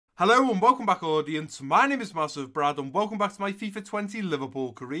Hello and welcome back, audience. My name is MassiveBrad and welcome back to my FIFA 20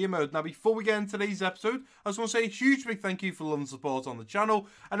 Liverpool career mode. Now, before we get into today's episode, I just want to say a huge big thank you for love and support on the channel.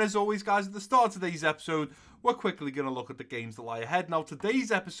 And as always, guys, at the start of today's episode, we're quickly going to look at the games that lie ahead. Now,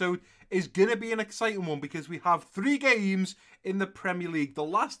 today's episode is going to be an exciting one because we have 3 games in the Premier League. The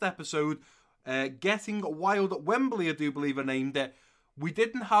last episode, Getting Wild at Wembley, I do believe I named it. We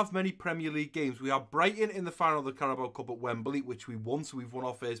didn't have many Premier League games. We had Brighton in the final of the Carabao Cup at Wembley, which we won, so we've won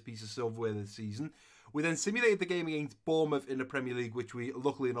our first piece of silverware this season. We then simulated the game against Bournemouth in the Premier League, which we,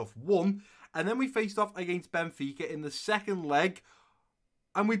 luckily enough, won. And then we faced off against Benfica in the second leg,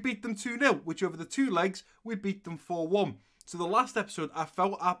 and we beat them 2-0, which over the 2 legs, we beat them 4-1. So the last episode, I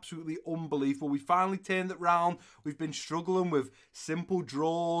felt absolutely unbelievable. We finally turned it round. We've been struggling with simple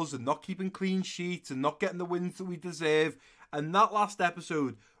draws and not keeping clean sheets and not getting the wins that we deserve. And that last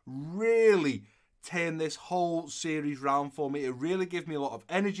episode really turned this whole series round for me. It really gave me a lot of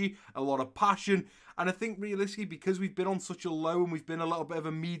energy, a lot of passion. And I think realistically, because we've been on such a low and we've been a little bit of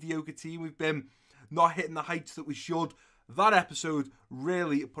a mediocre team, we've been not hitting the heights that we should, that episode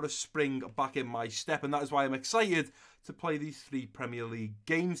really put a spring back in my step. And that is why I'm excited to play these 3 Premier League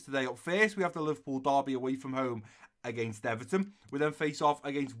games today. Up first, we have the Liverpool derby away from home against Everton. We then face off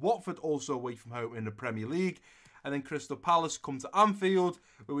against Watford, also away from home in the Premier League. And then Crystal Palace come to Anfield,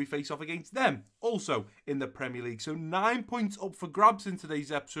 where we face off against them, also in the Premier League. So 9 points up for grabs in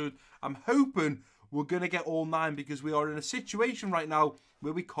today's episode. I'm hoping we're going to get all 9 because we are in a situation right now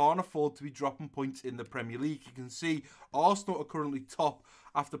where we can't afford to be dropping points in the Premier League. You can see Arsenal are currently top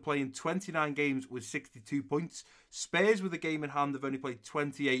after playing 29 games with 62 points. Spurs, with a game in hand, have only played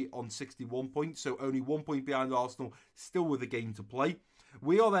 28 on 61 points, so only 1 point behind Arsenal, still with a game to play.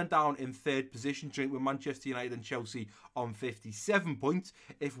 We are then down in 3rd position, joint with Manchester United and Chelsea on 57 points.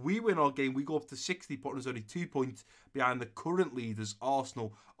 If we win our game, we go up to 60, putting us only 2 points behind the current leaders,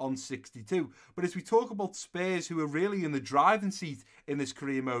 Arsenal, on 62. But as we talk about Spurs, who are really in the driving seat in this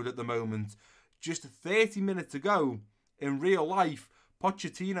career mode at the moment, just 30 minutes ago, in real life,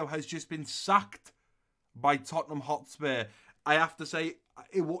 Pochettino has just been sacked by Tottenham Hotspur. I have to say,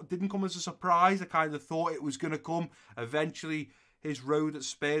 it didn't come as a surprise. I kind of thought it was going to come eventually. His road at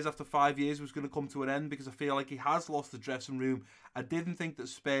Spurs after 5 years was going to come to an end because I feel like he has lost the dressing room. I didn't think that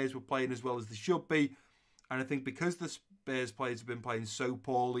Spurs were playing as well as they should be. And I think because the Spurs players have been playing so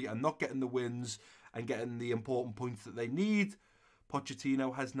poorly and not getting the wins and getting the important points that they need,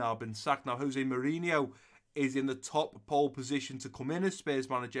 Pochettino has now been sacked. Now, Jose Mourinho is in the top pole position to come in as Spurs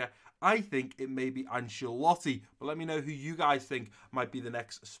manager. I think it may be Ancelotti. But let me know who you guys think might be the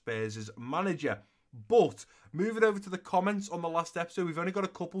next Spurs' manager. But moving over to the comments on the last episode, we've only got a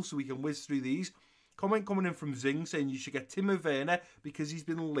couple so we can whiz through these. Comment coming in from Zing saying you should get Timo Werner because he's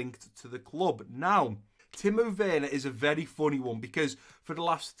been linked to the club. Now, Timo Werner is a very funny one because for the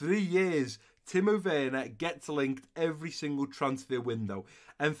last 3 years, Timo Werner gets linked every single transfer window.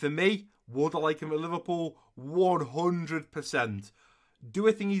 And for me, would I like him at Liverpool? 100%. Do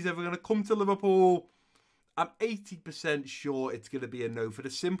I think he's ever going to come to Liverpool? I'm 80% sure it's going to be a no for the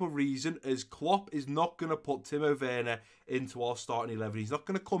simple reason as Klopp is not going to put Timo Werner into our starting 11. He's not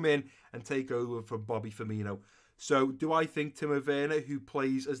going to come in and take over from Bobby Firmino. So do I think Timo Werner, who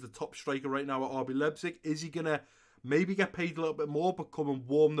plays as the top striker right now at RB Leipzig, is he going to maybe get paid a little bit more but come and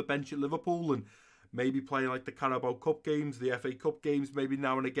warm the bench at Liverpool and maybe play like the Carabao Cup games, the FA Cup games, maybe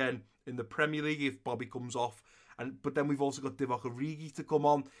now and again in the Premier League if Bobby comes off? But then we've also got Divock Origi to come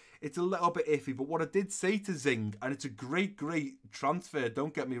on. It's a little bit iffy. But what I did say to Zing, and it's a great transfer,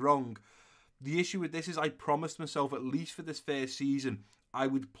 don't get me wrong. The issue with this is I promised myself, at least for this first season, I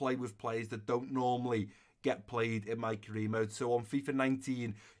would play with players that don't normally get played in my career mode. So on FIFA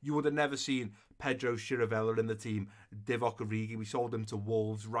 19, you would have never seen Pedro Chirivella in the team. Divock Origi, we sold him to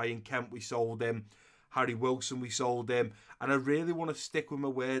Wolves. Ryan Kent, we sold him. Harry Wilson, we sold him. And I really want to stick with my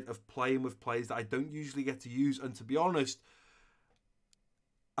word of playing with players that I don't usually get to use. And to be honest,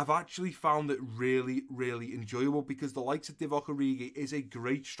 I've actually found it really, really enjoyable because the likes of Divock Origi is a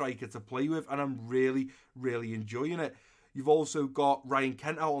great striker to play with. And I'm really, really enjoying it. You've also got Ryan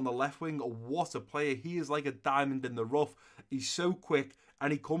Kent out on the left wing. What a player. He is like a diamond in the rough. He's so quick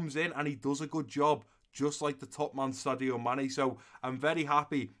and he comes in and he does a good job, just like the top man Sadio Mane. So I'm very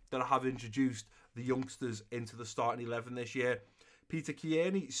happy that I have introduced the youngsters into the starting 11 this year. Peter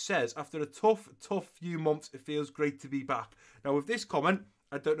Kierney says, after a tough few months, it feels great to be back. Now, with this comment,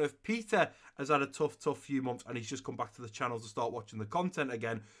 I don't know if Peter has had a tough few months and he's just come back to the channel to start watching the content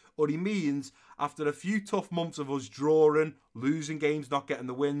again, or he means after a few tough months of us drawing, losing games, not getting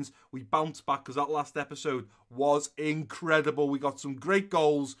the wins, we bounced back because that last episode was incredible. We got some great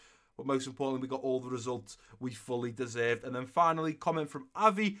goals. but most importantly, we got all the results we fully deserved. And then finally, comment from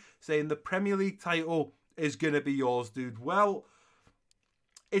Avi saying the Premier League title is going to be yours, dude. Well,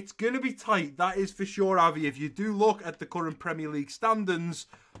 it's going to be tight, that is for sure, Avi. If you do look at the current Premier League standings,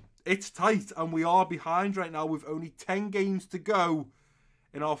 it's tight, and we are behind right now with only 10 games to go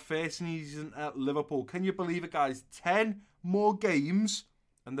in our first season at Liverpool. Can you believe it, guys? 10 more games,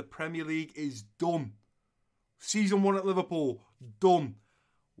 and the Premier League is done. Season 1 at Liverpool, done.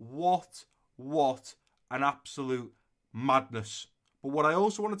 What an absolute madness. But what I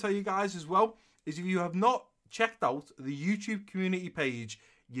also want to tell you guys as well is if you have not checked out the YouTube community page,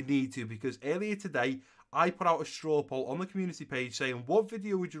 you need to, because earlier today I put out a straw poll on the community page saying what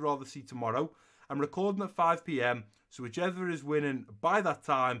video would you rather see tomorrow. I'm recording at 5 PM, so whichever is winning by that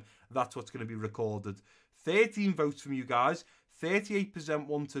time, that's what's going to be recorded. 13 votes from you guys. 38%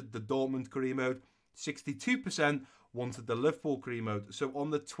 wanted the Dortmund career mode, 62% wanted the Liverpool career mode. So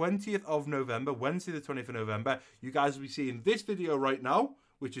on the 20th of November, Wednesday the 20th of November, you guys will be seeing this video right now,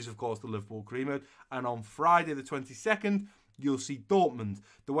 which is of course the Liverpool career mode, and on Friday the 22nd, you'll see Dortmund.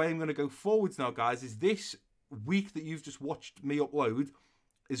 The way I'm going to go forwards now, guys, is this week that you've just watched me upload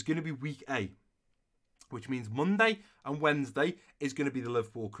is going to be week A, which means Monday and Wednesday is going to be the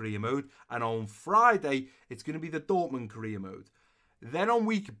Liverpool career mode, and on Friday, it's going to be the Dortmund career mode. Then on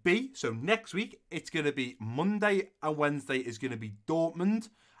week B, so next week, it's going to be Monday and Wednesday is going to be Dortmund,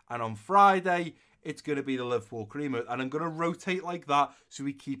 and on Friday, it's going to be the Liverpool career mode. And I'm going to rotate like that so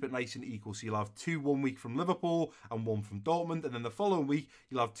we keep it nice and equal. So you'll have 2 1 week from Liverpool and 1 from Dortmund. And then the following week,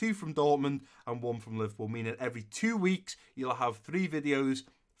 you'll have 2 from Dortmund and 1 from Liverpool. Meaning every 2 weeks, you'll have 3 videos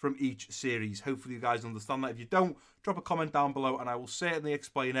from each series. Hopefully you guys understand that. If you don't, drop a comment down below and I will certainly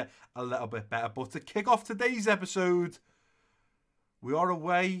explain it a little bit better. But to kick off today's episode, we are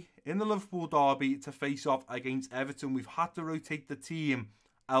away in the Liverpool derby to face off against Everton. We've had to rotate the team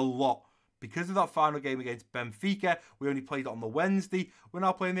a lot. Because of that final game against Benfica, we only played it on the Wednesday. We're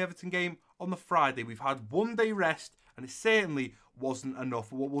now playing the Everton game on the Friday. We've had 1 day rest, and it certainly wasn't enough.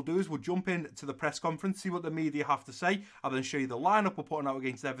 But what we'll do is we'll jump into the press conference, see what the media have to say. I'll then show you the lineup we're putting out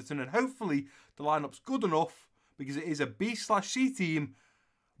against Everton, and hopefully the lineup's good enough because it is a B/C team,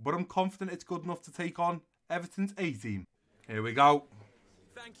 but I'm confident it's good enough to take on Everton's A team. Here we go.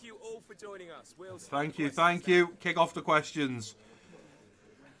 Thank you all for joining us. Thank you. Kick off the questions.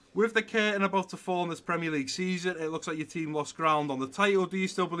 With the curtain about to fall in this Premier League season, it looks like your team lost ground on the title. Do you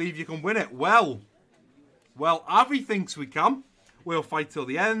still believe you can win it? Well, Avi thinks we can. We'll fight till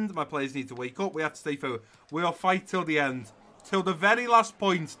the end. My players need to wake up. We have to stay focused. We'll fight till the end. Till the very last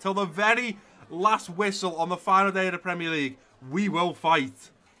point. Till the very last whistle on the final day of the Premier League. We will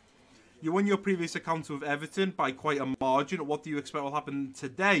fight. You won your previous encounter with Everton by quite a margin. What do you expect will happen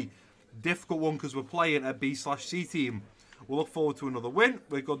today? Difficult one because we're playing a B/C team. We'll look forward to another win.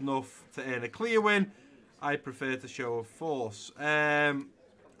 We're good enough to earn a clear win. I prefer to show of force.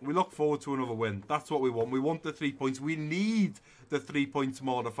 We look forward to another win. That's what we want. We want the 3 points. We need the 3 points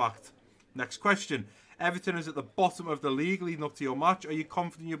more, in fact. Next question. Everton is at the bottom of the league leading up to your match. Are you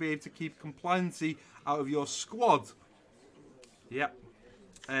confident you'll be able to keep compliancy out of your squad? Yep.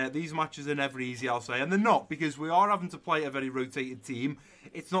 These matches are never easy, I'll say. And they're not, because we are having to play a very rotated team.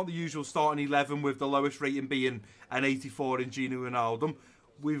 It's not the usual starting 11 with the lowest rating being an 84 in Gino Wijnaldum.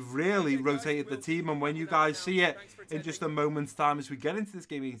 We've really rotated the team, and when you guys see it in just a moment's time as we get into this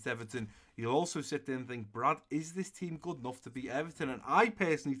game against Everton, you'll also sit there and think, Brad, is this team good enough to beat Everton? And I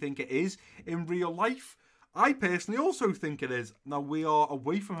personally think it is in real life. I personally also think it is. Now, we are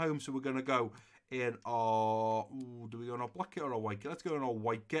away from home, so we're going to go in our, do we go in our black kit or our white kit? Let's go in our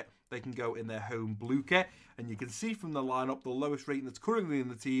white kit. They can go in their home blue kit. And you can see from the lineup, the lowest rating that's currently in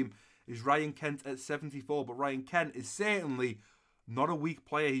the team is Ryan Kent at 74. But Ryan Kent is certainly not a weak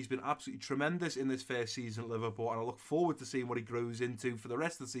player. He's been absolutely tremendous in this first season at Liverpool. And I look forward to seeing what he grows into for the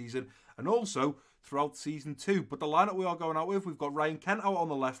rest of the season. And also throughout season 2. But the lineup we are going out with, we've got Ryan Kent out on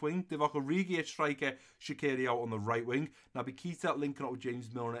the left wing, Divock Origi at striker, Shaqiri out on the right wing, Naby Keita linking up with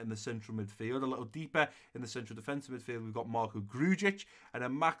James Milner in the central midfield. A little deeper in the central defensive midfield, we've got Marko Grujic, and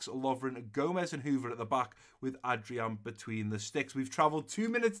then Max Lovren, Gomez and Hoover at the back with Adrian between the sticks. We've travelled 2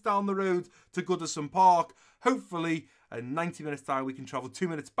 minutes down the road to Goodison Park. Hopefully, in 90 minutes time, we can travel 2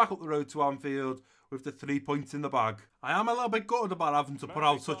 minutes back up the road to Anfield with the 3 points in the bag. I am a little bit gutted about having to put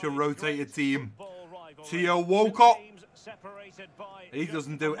out such a rotated team. Theo Walcott, he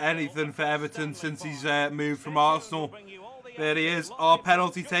doesn't do anything for Everton since he's moved from Arsenal. There he is, our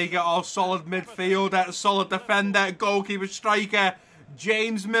penalty taker, our solid midfielder, solid defender, goalkeeper, striker,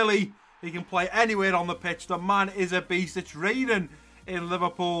 James Millie. He can play anywhere on the pitch. The man is a beast. It's raining in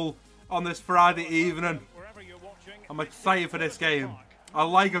Liverpool on this Friday evening. I'm excited for this game. I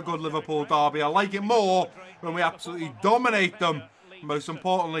like a good Liverpool derby. I like it more when we absolutely dominate them. Most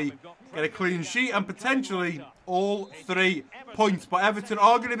importantly, get a clean sheet and potentially all 3 points. But Everton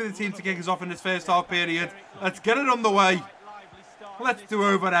are going to be the team to kick us off in this first half period. Let's get it underway. Let's do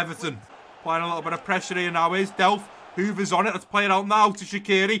over Everton. Applying a little bit of pressure here now is Delph. Hoover's on it. Let's play it out now to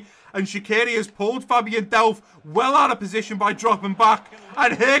Shaqiri. And Shaqiri has pulled Fabian Delph well out of position by dropping back.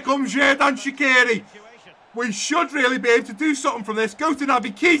 And here comes Xherdan Shaqiri. We should really be able to do something from this. Go to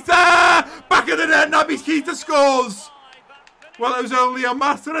Naby Keita. Back of the net. Naby Keita scores. Well, it was only a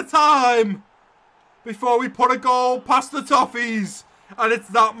matter of time before we put a goal past the Toffees. And it's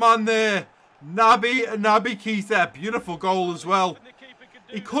that man there. Naby Keita. Beautiful goal as well.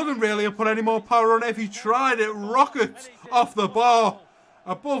 He couldn't really have put any more power on it if he tried. It rockets off the bar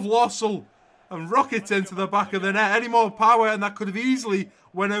above Lossell and rockets into the back of the net. Any more power and that could have easily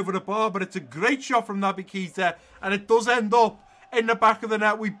went over the bar, but it's a great shot from Naby Keita and it does end up in the back of the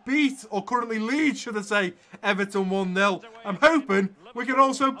net. We beat, or currently lead, should I say, Everton 1-0. I'm hoping we can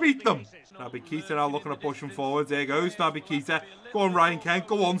also beat them. Naby Keita now looking to push him forward. There goes Naby Keita. Go on, Ryan Kent.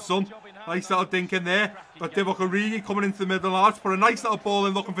 Go on, son. Nice little dink in there. Got Divock Origi coming into the middle arch. Put a nice little ball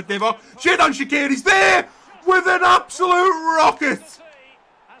in looking for Divock. Xherdan Shaqiri's there with an absolute rocket.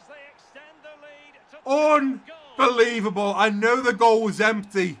 Unbelievable. I know the goal was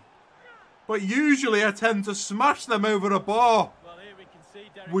empty, but usually I tend to smash them over the bar.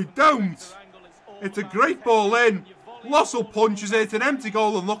 We don't. It's a great ball in. Lossell punches it. An empty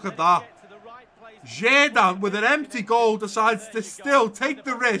goal, and look at that. Xherdan, with an empty goal, decides to still take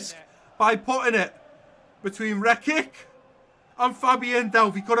the risk by putting it between Rekic and Fabian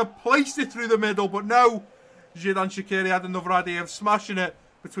Delph. He could have placed it through the middle, but no. Xherdan Shaqiri had another idea of smashing it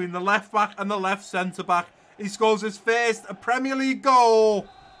between the left back and the left centre back. He scores his first Premier League goal,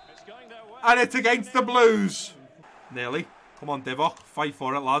 and it's against the Blues. Nearly. Come on, Divock. Fight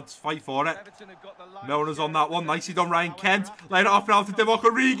for it, lads. Fight for it. Milner's on that one. Nicely done, Ryan Kent. Laid it off now to Divock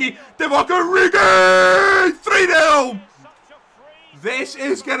Origi. Divock Origi! 3-0! This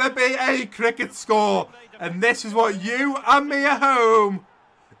is going to be a cricket score. And this is what you and me at home,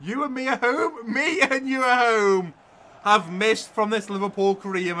 you and me at home, me and you at home, have missed from this Liverpool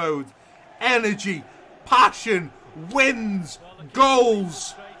career mode. Energy, passion, wins,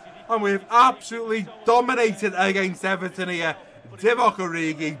 goals. And we've absolutely dominated against Everton here. Divock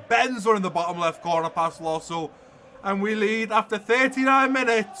Origi bends one in the bottom left corner past Lossell. And we lead after 39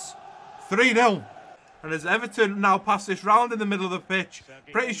 minutes, 3-0. And as Everton now pass this round in the middle of the pitch,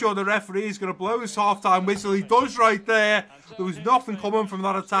 pretty sure the referee is going to blow his half-time whistle. He does right there. There was nothing coming from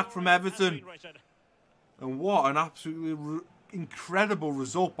that attack from Everton. And what an absolutely incredible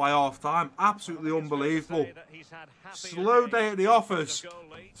result by half-time. Absolutely unbelievable. Slow day at the office.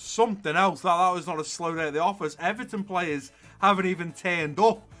 Something else. That was not a slow day at the office. Everton players haven't even turned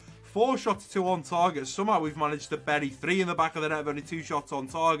up. 4 shots, 2 on target. Somehow we've managed to bury 3 in the back of the net, only 2 shots on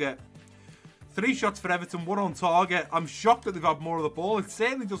target. 3 shots for Everton, 1 on target. I'm shocked that they've had more of the ball. It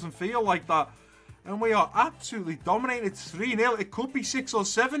certainly doesn't feel like that. And we are absolutely dominating. It's 3-0. It could be 6 or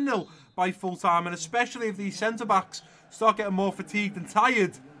 7-0 by full time. And especially if these centre-backs start getting more fatigued and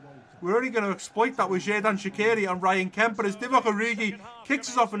tired. We're only going to exploit that with Xherdan Shaqiri and Ryan Kent. But as Divock Origi kicks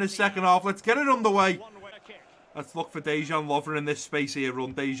us off in the second half, let's get it underway. Let's look for Dejan Lovren in this space here.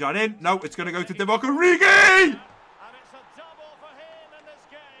 Run Dejan in. No, it's going to go to Divock Origi!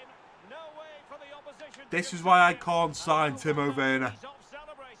 This is why I can't sign Timo Werner.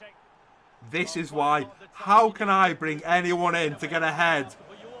 This is why. How can I bring anyone in to get ahead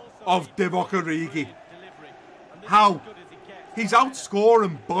of Divock Origi? How? He's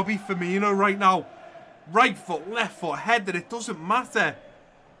outscoring Bobby Firmino right now. Right foot, left foot, headed, it doesn't matter.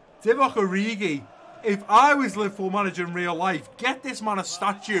 Divock Origi, if I was Liverpool manager in real life, get this man a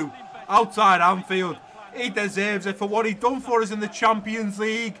statue outside Anfield. He deserves it for what he done for us in the Champions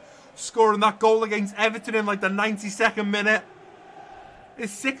League. Scoring that goal against Everton in like the 92nd minute.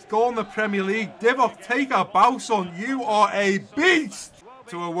 His 6th goal in the Premier League. Divock, take a bow, son. You are a beast.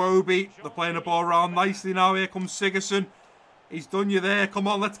 To Iwobi. They're playing the ball around nicely now. Here comes Sigurdsson. He's done you there. Come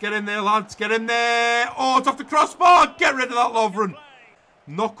on, let's get in there, lads. Get in there. Oh, it's off the crossbar. Get rid of that, Lovren.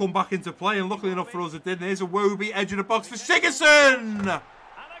 Not come back into play. And luckily enough for us, it didn't. Here's Iwobi, edge of the box for Sigurdsson.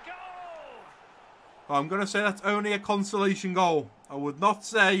 I'm going to say that's only a consolation goal. I would not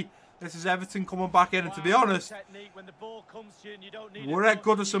say this is Everton coming back in. And to be honest, we're at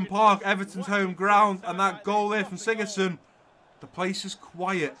Goodison Park, Everton's home ground. And that goal there from Sigurdsson, the place is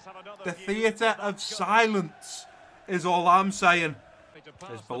quiet. The theatre of silence is all I'm saying.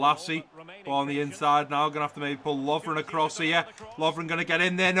 There's Balassi. Ball on the inside now. Going to have to maybe pull Lovren across here. Lovren going to get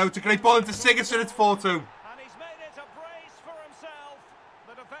in there. No, it's a great ball into Sigurdsson. It's 4-2.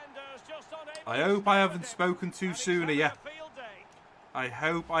 I hope I haven't spoken too soon here. I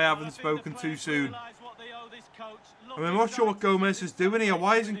hope I haven't spoken too soon. I'm not sure what Gomez is doing here.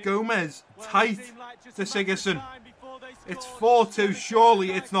 Why isn't Gomez tight to Sigurdsson? It's 4-2.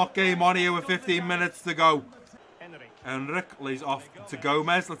 Surely it's not game on here with 15 minutes to go. Henrik lays off to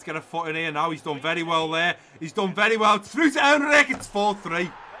Gomez. Let's get a foot in here now. He's done very well there. He's done very well. Through to Henrik. It's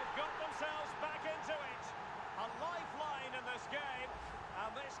 4-3.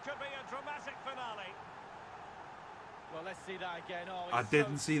 I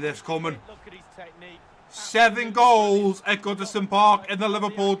didn't see this coming. 7 goals at Goodison Park in the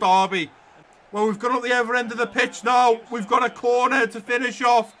Liverpool derby. Well, we've got up the other end of the pitch now. We've got a corner to finish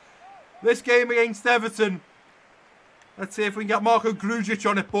off this game against Everton. Let's see if we can get Marko Grujic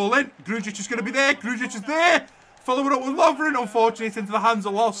on it. Ball in. Grujic is going to be there. Grujic is there. Following up with Lovren. Unfortunately, it's into the hands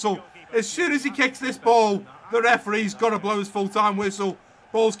of Lossell. As soon as he kicks this ball, the referee's got to blow his full-time whistle.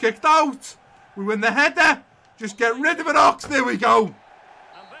 Ball's kicked out. We win the header. Just get rid of it, Ox. There we go.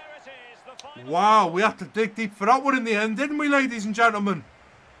 Wow, we had to dig deep for that one in the end, didn't we, ladies and gentlemen?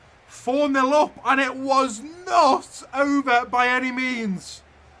 4-0 up, and it was not over by any means.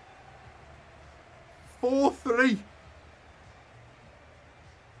 4-3.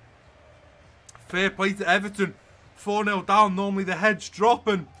 Fair play to Everton. 4-0 down. Normally the heads drop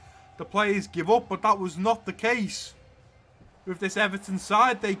and the players give up, but that was not the case. With this Everton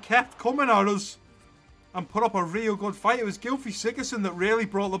side, they kept coming at us and put up a real good fight. It was Gylfi Sigurdsson that really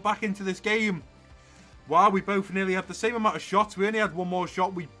brought them back into this game. Wow, we both nearly had the same amount of shots. We only had one more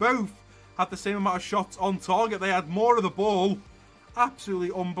shot. We both had the same amount of shots on target. They had more of the ball.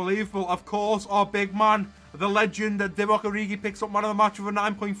 Absolutely unbelievable. Of course, our big man, the legend, Divock Origi, picks up man of the match with a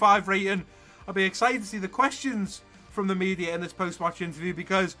 9.5 rating. I'll be excited to see the questions from the media in this post-match interview,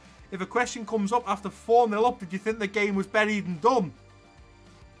 because if a question comes up after 4-0 up, did you think the game was buried and done?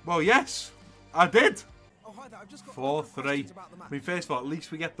 Well, yes, I did. 4-3. I mean, first of all, at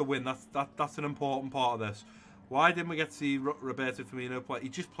least we get the win. That's an important part of this. Why didn't we get to see Roberto Firmino play? He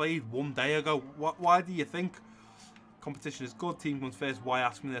just played one day ago. Why do you think competition is good? Team comes first. Why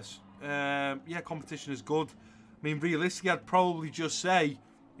ask me this? Yeah, competition is good. I mean, realistically, I'd probably just say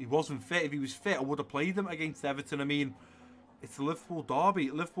he wasn't fit. If he was fit, I would have played him against Everton. I mean, it's the Liverpool derby.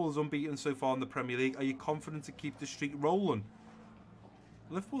 Liverpool is unbeaten so far in the Premier League. Are you confident to keep the streak rolling?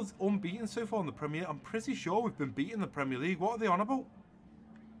 Liverpool is unbeaten so far in the Premier League. I'm pretty sure we've been beaten in the Premier League. What are they on about?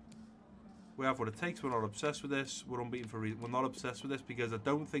 We have what it takes. We're not obsessed with this. We're unbeaten for a reason. We're not obsessed with this because I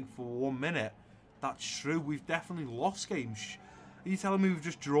don't think for 1 minute that's true. We've definitely lost games. Are you telling me we've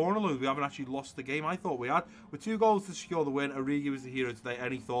just drawn a load? We haven't actually lost the game. I thought we had. With 2 goals to secure the win, Origi was the hero today.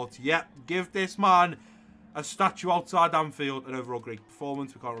 Any thoughts? Yeah, give this man a statue outside Anfield. An overall great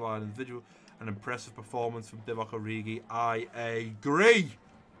performance. We can't rely on individual. An impressive performance from Divock Origi. I agree.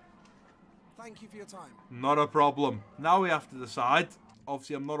 Thank you for your time. Not a problem. Now we have to decide.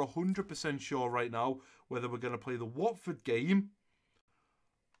 Obviously, I'm not 100% sure right now whether we're going to play the Watford game,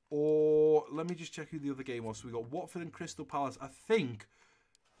 or let me just check who the other game was. So we got Watford and Crystal Palace. I think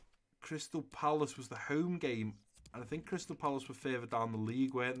Crystal Palace was the home game, and I think Crystal Palace were further down the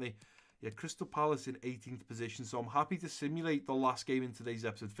league, weren't they? Yeah, Crystal Palace in 18th position, so I'm happy to simulate the last game in today's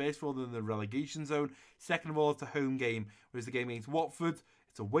episode. First of all, they're in the relegation zone. Second of all, it's a home game, whereas the game against Watford,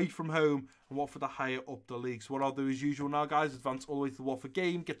 it's away from home, and Watford are higher up the league. So what I'll do as usual now, guys, advance all the way to the Watford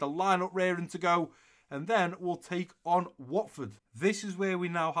game, get the lineup raring to go, and then we'll take on Watford. This is where we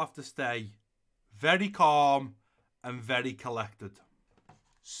now have to stay very calm and very collected.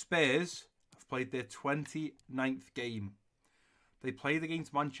 Spurs have played their 29th game. They played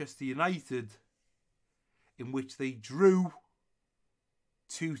against Manchester United, in which they drew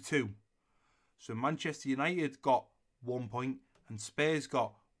 2-2. So Manchester United got 1 point and Spurs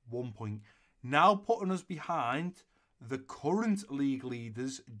got 1 point. Now putting us behind the current league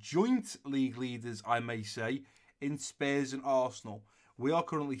leaders, joint league leaders, I may say, in Spurs and Arsenal. We are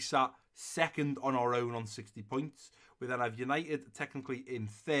currently sat second on our own on 60 points. We then have United technically in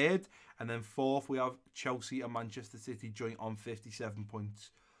third, and then fourth we have Chelsea and Manchester City joint on 57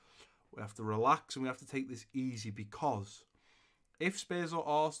 points. We have to relax and we have to take this easy, because if Spurs or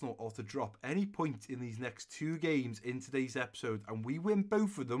Arsenal are to drop any point in these next 2 games in today's episode and we win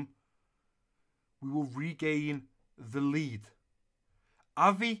both of them, we will regain the lead.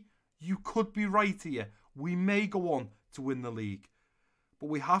 Avi, you could be right here. We may go on to win the league, but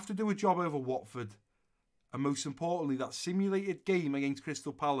we have to do a job over Watford. And most importantly, that simulated game against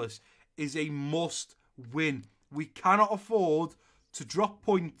Crystal Palace is a must win. We cannot afford to drop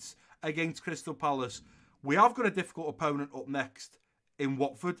points against Crystal Palace. We have got a difficult opponent up next in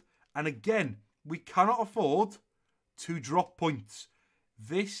Watford. And again, we cannot afford to drop points.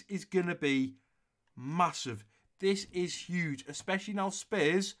 This is going to be massive. This is huge, especially now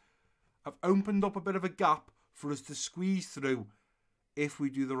Spurs have opened up a bit of a gap for us to squeeze through if we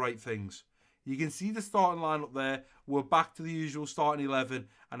do the right things. You can see the starting lineup there. We're back to the usual starting 11,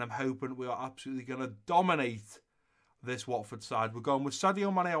 and I'm hoping we are absolutely going to dominate this Watford side. We're going with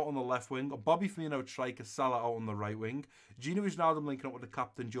Sadio Mane out on the left wing, Bobby Firmino striker, Salah out on the right wing, Gino Wijnaldum linking up with the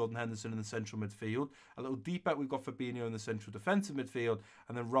captain Jordan Henderson in the central midfield. A little deep out, we've got Fabinho in the central defensive midfield,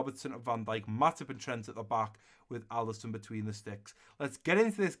 and then Robertson and Van Dijk, Matip and Trent at the back with Alisson between the sticks. Let's get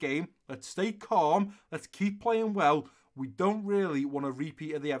into this game. Let's stay calm. Let's keep playing well. We don't really want a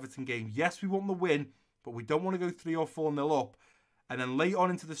repeat of the Everton game. Yes, we want the win, but we don't want to go 3 or 4-0 up and then late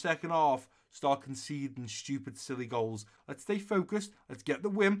on into the second half start conceding stupid, silly goals. Let's stay focused. Let's get the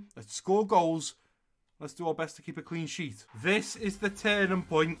win. Let's score goals. Let's do our best to keep a clean sheet. This is the turning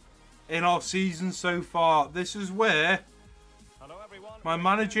point in our season so far. This is where my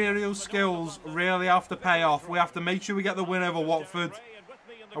managerial skills really have to pay off. We have to make sure we get the win over Watford.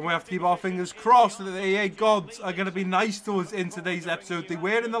 And we have to keep our fingers crossed that the EA gods are going to be nice to us in today's episode. They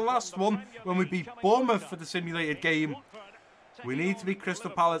were in the last one when we beat Bournemouth for the simulated game. We need to beat Crystal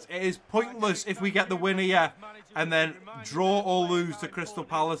Palace. It is pointless if we get the win here and then draw or lose to Crystal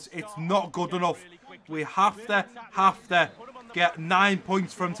Palace. It's not good enough. We have to get 9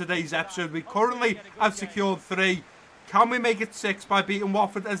 points from today's episode. We currently have secured 3. Can we make it 6 by beating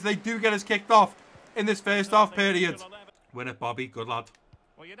Watford as they do get us kicked off in this first half period? Win it, Bobby. Good lad.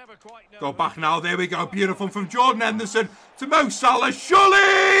 Go back now. There we go. Beautiful from Jordan Henderson to Mo Salah.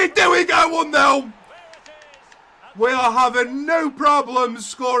 Surely! There we go. 1-0. We are having no problems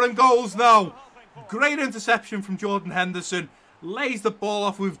scoring goals now. Great interception from Jordan Henderson. Lays the ball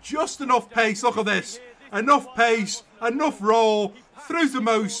off with just enough pace. Look at this. Enough pace. Enough roll. Through to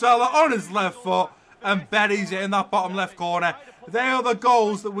Mo Salah on his left foot. And buries it in that bottom left corner. They are the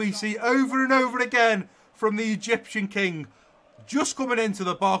goals that we see over and over again from the Egyptian king. Just coming into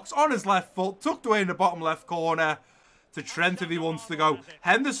the box on his left foot, tucked away in the bottom left corner to Trent if he wants to go.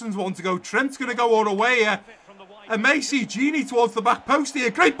 Henderson's wants to go. Trent's going to go all the way here. And Macy, Genie towards the back post here.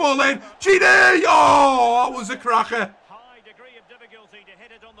 Great ball in. Genie! Oh, that was a cracker.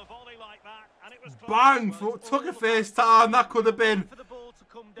 Bang! Took it first time. That could have been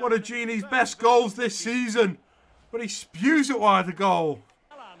one of Genie's best goals this season. But he spews it wide the goal.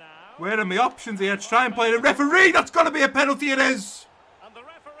 Where are my options here? To try and play the referee. That's got to be a penalty. It is.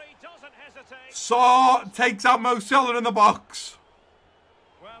 Saw takes out Mo Salah in the box.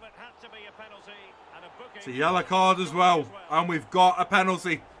 It's a yellow card as well. And we've got a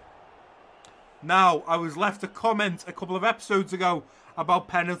penalty. Now, I was left a comment a couple of episodes ago about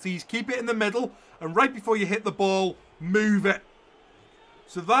penalties. Keep it in the middle. And right before you hit the ball, move it.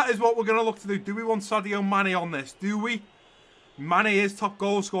 So that is what we're going to look to do. Do we want Sadio Mane on this? Do we? Mane is top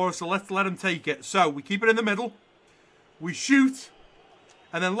goal scorer, so let's let him take it. So, we keep it in the middle. We shoot.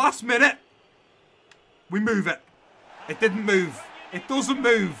 And then last minute, we move it. It didn't move. It doesn't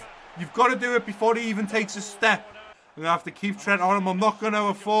move. You've got to do it before he even takes a step. I'm going to have to keep Trent on him. I'm not going to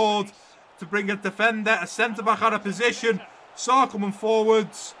afford to bring a defender, a centre-back out of position. Saar coming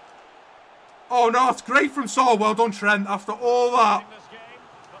forwards. Oh, no, it's great from Saar. Well done, Trent. After all that,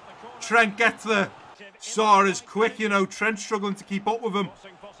 Trent gets there. Saar is quick, you know. Trent struggling to keep up with him.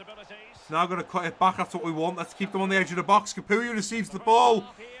 Now going to cut it back. That's what we want. Let's keep them on the edge of the box. Capuya receives the ball.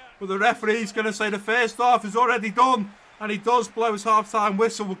 But the referee's going to say the first half is already done. And he does blow his half-time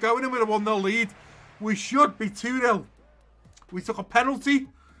whistle. We're going in with a 1-0 lead. We should be 2-0. We took a penalty.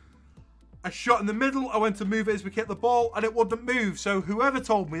 A shot in the middle. I went to move it as we kicked the ball. And it wouldn't move. So whoever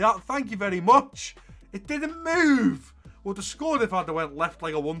told me that, thank you very much. It didn't move. Would have scored if I'd have went left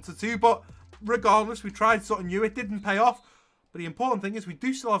like a 1-2. But regardless, we tried something new. It didn't pay off. But the important thing is we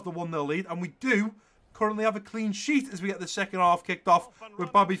do still have the 1-0 lead. And we do currently have a clean sheet as we get the second half kicked off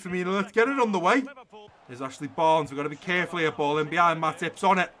with Bobby Firmino. Let's get it underway. There's Ashley Barnes. We've got to be careful here. Ball in behind. Matip's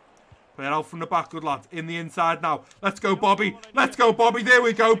on it. Play it out from the back. Good lad. In the inside now. Let's go, Bobby. Let's go, Bobby. There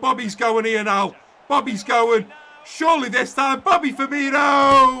we go. Bobby's going here now. Bobby's going. Surely this time. Bobby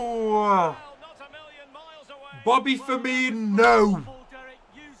Firmino. Bobby Firmino.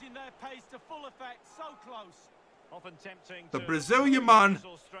 The Brazilian man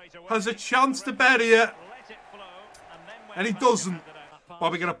has a chance to bury it. And he doesn't.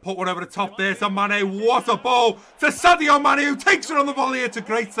 Bobby going to put one over the top there to Mane. What a ball to Sadio Mane, who takes it on the volley. It's a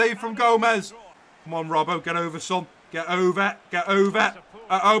great save from Gomez. Come on, Robbo. Get over, son. Get over. Get over.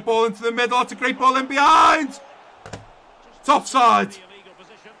 Uh-oh, ball into the middle. It's a great ball in behind. It's offside.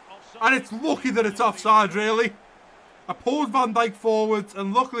 And it's lucky that it's offside, really. I pulled Van Dijk forwards,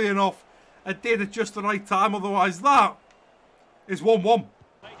 and luckily enough, I did it just the right time. Otherwise, that It's 1-1.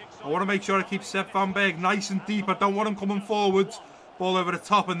 I want to make sure I keep Sepp van Berg nice and deep. I don't want him coming forwards. Ball over the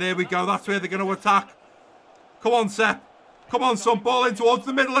top, and there we go. That's where they're going to attack. Come on, Sepp. Come on, son. Ball in towards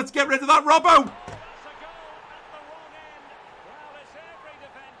the middle. Let's get rid of that Robbo.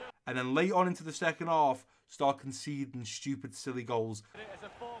 And then late on into the second half, start conceding stupid, silly goals. As a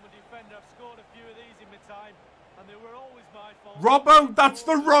former defender, I've scored a few of these in my time, and they were always my fault. Robbo, that's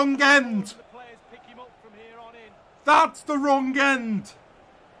the wrong end. The players pick him up from here on in. That's the wrong end.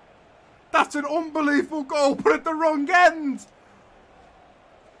 That's an unbelievable goal, but at the wrong end.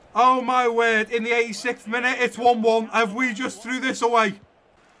 Oh my word, in the 86th minute, it's 1-1. Have we just threw this away?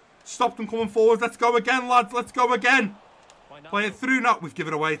 Stop them coming forward. Let's go again, lads. Let's go again. Play it through now. We've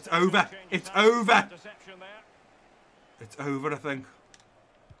given it away. It's over. It's over. It's over, I think.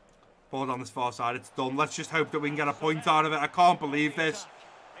 Ball down this far side. It's done. Let's just hope that we can get a point out of it. I can't believe this.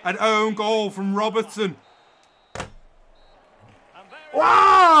 An own goal from Robertson.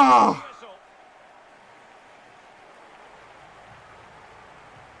 Wow!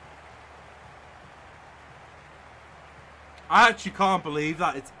 I actually can't believe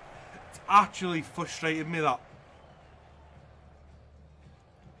that. It's actually frustrated me, that.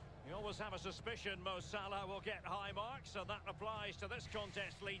 You always have a suspicion Mo Salah will get high marks, so that applies to this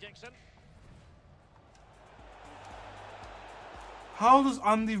contest, Lee Dixon. How does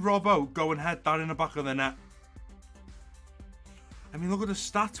Andy Robbo go and head down in the back of the net? I mean, look at the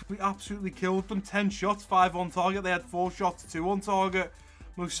stats. We absolutely killed them. 10 shots, 5 on target. They had 4 shots, 2 on target.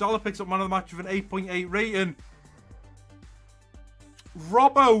 Mo Salah picks up man of the match with an 8.8 rating.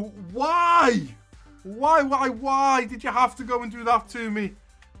 Robbo, why? Why did you have to go and do that to me?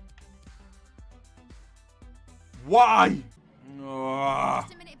 Why? Oh.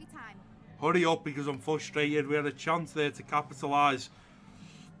 Just a minute of your time. Hurry up, because I'm frustrated. We had a chance there to capitalise.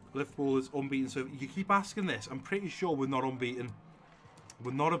 Liverpool is unbeaten, so you keep asking this. I'm pretty sure we're not unbeaten.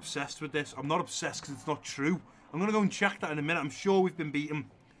 We're not obsessed with this. I'm not obsessed because it's not true. I'm going to go and check that in a minute. I'm sure we've been beaten.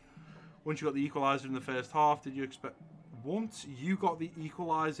 Once you got the equaliser in the first half, did you expect... Once you got the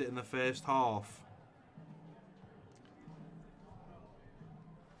equaliser in the first half...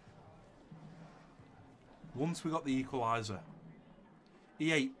 Once we got the equaliser...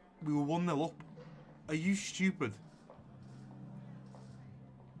 EA, we were 1-0 up. Are you stupid?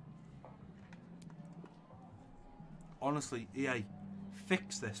 Honestly, EA,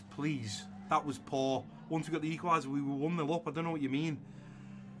 fix this, please. That was poor. Once we got the equaliser, we were 1-0 up. I don't know what you mean.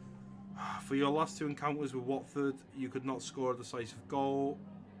 For your last 2 encounters with Watford, you could not score a decisive goal.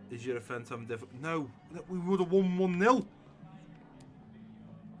 Is your defence having difficult? No, we would have won 1-0.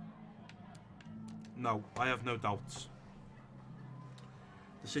 No, I have no doubts.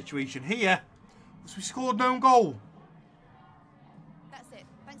 The situation here was we scored no goal. That's it.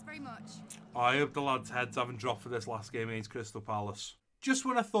 Thanks very much. I hope the lads' heads haven't dropped for this last game against Crystal Palace. Just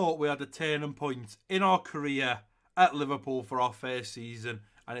when I thought we had a turning point in our career at Liverpool for our first season,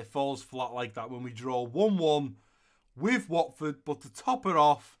 and it falls flat like that when we draw 1-1 with Watford. But to top it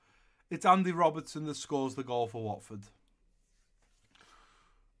off, it's Andy Robertson that scores the goal for Watford.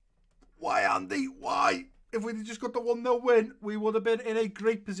 Why, Andy? Why? If we'd just got the 1-0 win, we would have been in a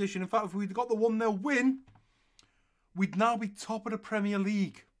great position. In fact, if we'd got the 1-0 win, we'd now be top of the Premier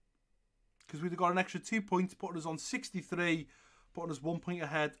League. Because we'd have got an extra 2 points, putting us on 63, putting us 1 point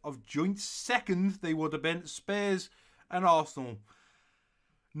ahead of joint second. They would have been Spurs and Arsenal.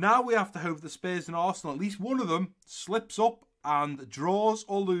 Now we have to hope the Spurs and Arsenal, at least one of them, slips up and draws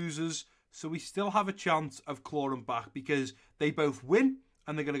or loses, so we still have a chance of clawing back, because they both win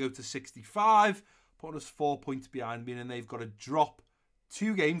and they're going to go to 65, putting us 4 points behind, meaning they've got to drop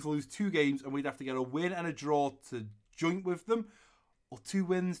 2 games, lose 2 games, and we'd have to get a win and a draw to joint with them, or 2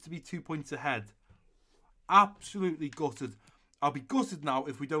 wins to be 2 points ahead. Absolutely gutted. I'll be gutted now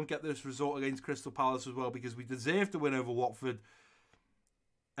if we don't get this result against Crystal Palace as well, because we deserve to win over Watford.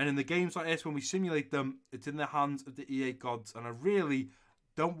 And in the games like this, when we simulate them, it's in the hands of the EA gods. And I really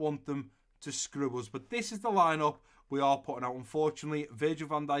don't want them to screw us. But this is the lineup we are putting out. Unfortunately, Virgil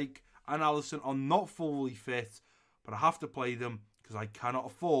van Dijk and Alisson are not fully fit. But I have to play them because I cannot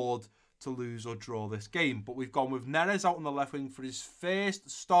afford to lose or draw this game. But we've gone with Neres out on the left wing for his first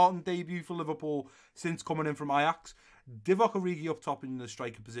starting debut for Liverpool since coming in from Ajax. Divock Origi up top in the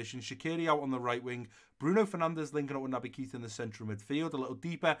striker position. Shaqiri out on the right wing. Bruno Fernandes linking up with Naby Keita in the central midfield. A little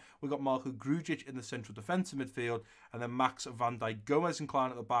deeper, we've got Marko Grujic in the central defensive midfield. And then Max Van Dijk, Gomez and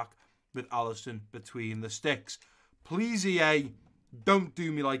Klein at the back with Alisson between the sticks. Please, EA, don't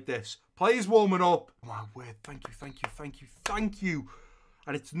do me like this. Players warming up. Oh my word, thank you, thank you, thank you, thank you.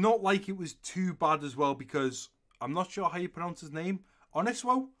 And it's not like it was too bad as well, because I'm not sure how you pronounce his name.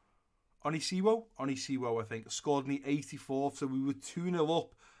 Oniswo? Onisiwo, I think, scored in the 84th, so we were 2-0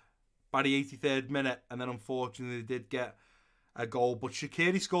 up by the 83rd minute, and then unfortunately they did get a goal. But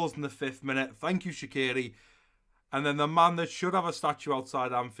Shaqiri scores in the 5th minute. Thank you, Shaqiri. And then the man that should have a statue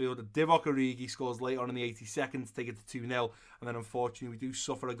outside Anfield, Divock Origi, scores late on in the 82nd to take it to 2-0. And then unfortunately we do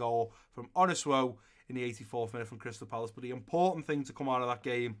suffer a goal from Onisiwo in the 84th minute from Crystal Palace. But the important thing to come out of that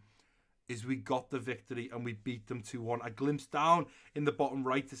game is we got the victory and we beat them 2-1. I glimpsed down in the bottom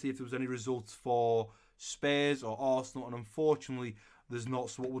right to see if there was any results for Spurs or Arsenal, and unfortunately there's not.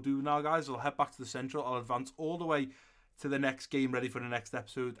 So what we'll do now, guys, I'll head back to the Central. I'll advance all the way to the next game, ready for the next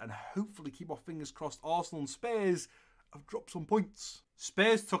episode, and hopefully keep our fingers crossed Arsenal and Spurs have dropped some points.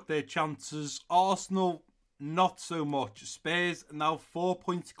 Spurs took their chances. Arsenal, not so much. Spurs now 4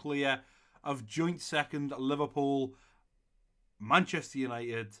 points clear of joint second Liverpool, Manchester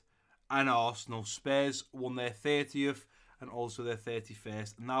United and Arsenal. Spurs won their 30th and also their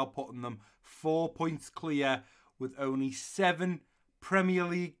 31st, now putting them 4 points clear with only 7 Premier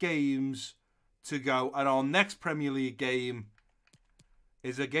League games to go. And our next Premier League game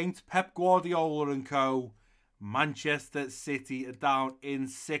is against Pep Guardiola and co. Manchester City are down in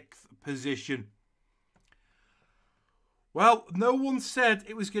 6th position. Well, no one said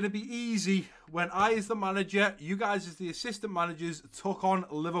it was going to be easy when I, as the manager, you guys as the assistant managers, took on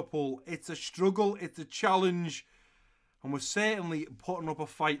Liverpool. It's a struggle, it's a challenge, and we're certainly putting up a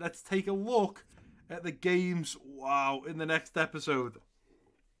fight. Let's take a look at the games, wow, in the next episode.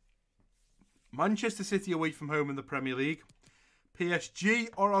 Manchester City away from home in the Premier League. PSG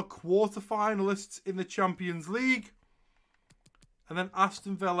are our quarter-finalists in the Champions League. And then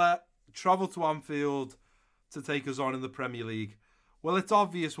Aston Villa travel to Anfield to take us on in the Premier League. Well, it's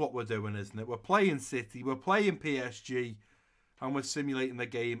obvious what we're doing, isn't it? We're playing City, we're playing PSG, and we're simulating the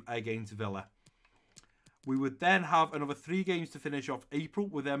game against Villa. We would then have another 3 games to finish off April.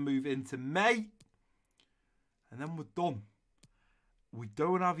 We'll then move into May. And then we're done. We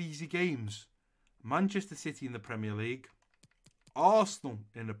don't have easy games. Manchester City in the Premier League, Arsenal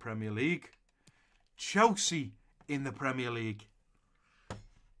in the Premier League, Chelsea in the Premier League.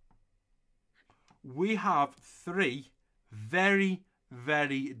 We have 3 very,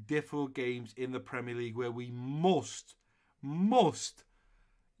 very difficult games in the Premier League where we must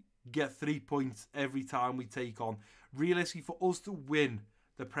get 3 points every time we take on. Realistically, for us to win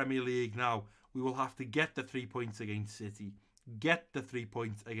the Premier League now, we will have to get the 3 points against City, get the 3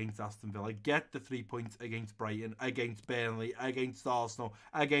 points against Aston Villa, get the 3 points against Brighton, against Burnley, against Arsenal,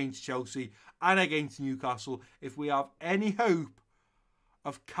 against Chelsea, and against Newcastle if we have any hope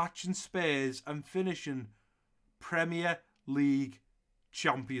of catching Spurs and finishing Premier League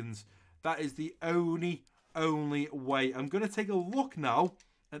champions. That is the only way. I'm going to take a look now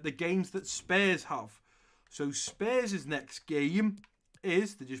at the games that Spurs have. So Spurs' next game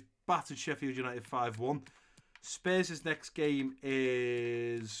is, they just battered Sheffield United 5-1. Spurs' next game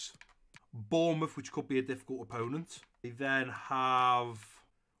is Bournemouth, which could be a difficult opponent. They then have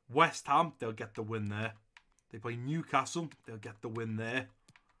West Ham, they'll get the win there. They play Newcastle, they'll get the win there.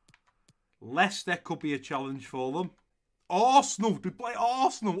 Leicester could be a challenge for them. Arsenal, they play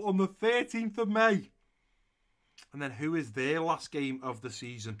Arsenal on the 13th of May. And then who is their last game of the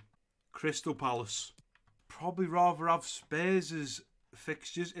season? Crystal Palace. Probably rather have Spurs'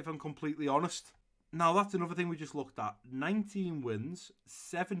 fixtures, if I'm completely honest. Now, that's another thing we just looked at. 19 wins,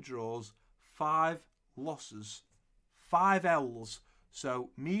 7 draws, 5 losses, 5 L's.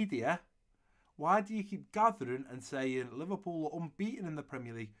 So, media, why do you keep gathering and saying Liverpool are unbeaten in the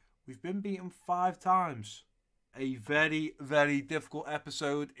Premier League? We've been beaten 5 times. A very, very difficult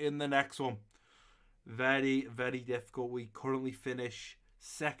episode in the next one. Very, very difficult. We currently finish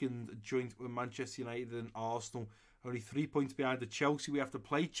second joint with Manchester United and Arsenal. Only 3 points behind the Chelsea. We have to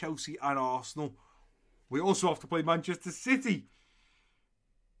play Chelsea and Arsenal. We also have to play Manchester City.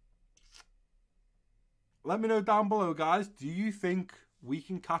 Let me know down below, guys. Do you think we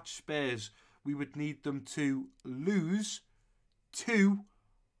can catch Spurs? We would need them to lose 2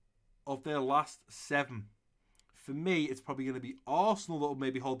 of their last 7. For me, it's probably going to be Arsenal that will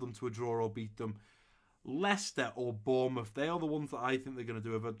maybe hold them to a draw or beat them. Leicester or Bournemouth, they are the ones that I think they're going to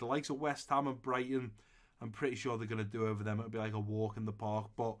do over. The likes of West Ham and Brighton, I'm pretty sure they're going to do over them. It'll be like a walk in the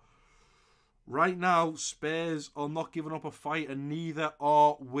park. But right now, Spurs are not giving up a fight, and neither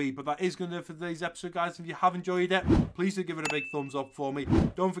are we. But that is going to do it for today's episode, guys. If you have enjoyed it, please do give it a big thumbs up for me.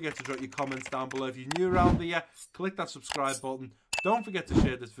 Don't forget to drop your comments down below. If you're new around here, click that subscribe button. Don't forget to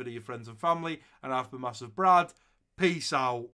share this video with your friends and family. And I've been MassiveBrad. Peace out.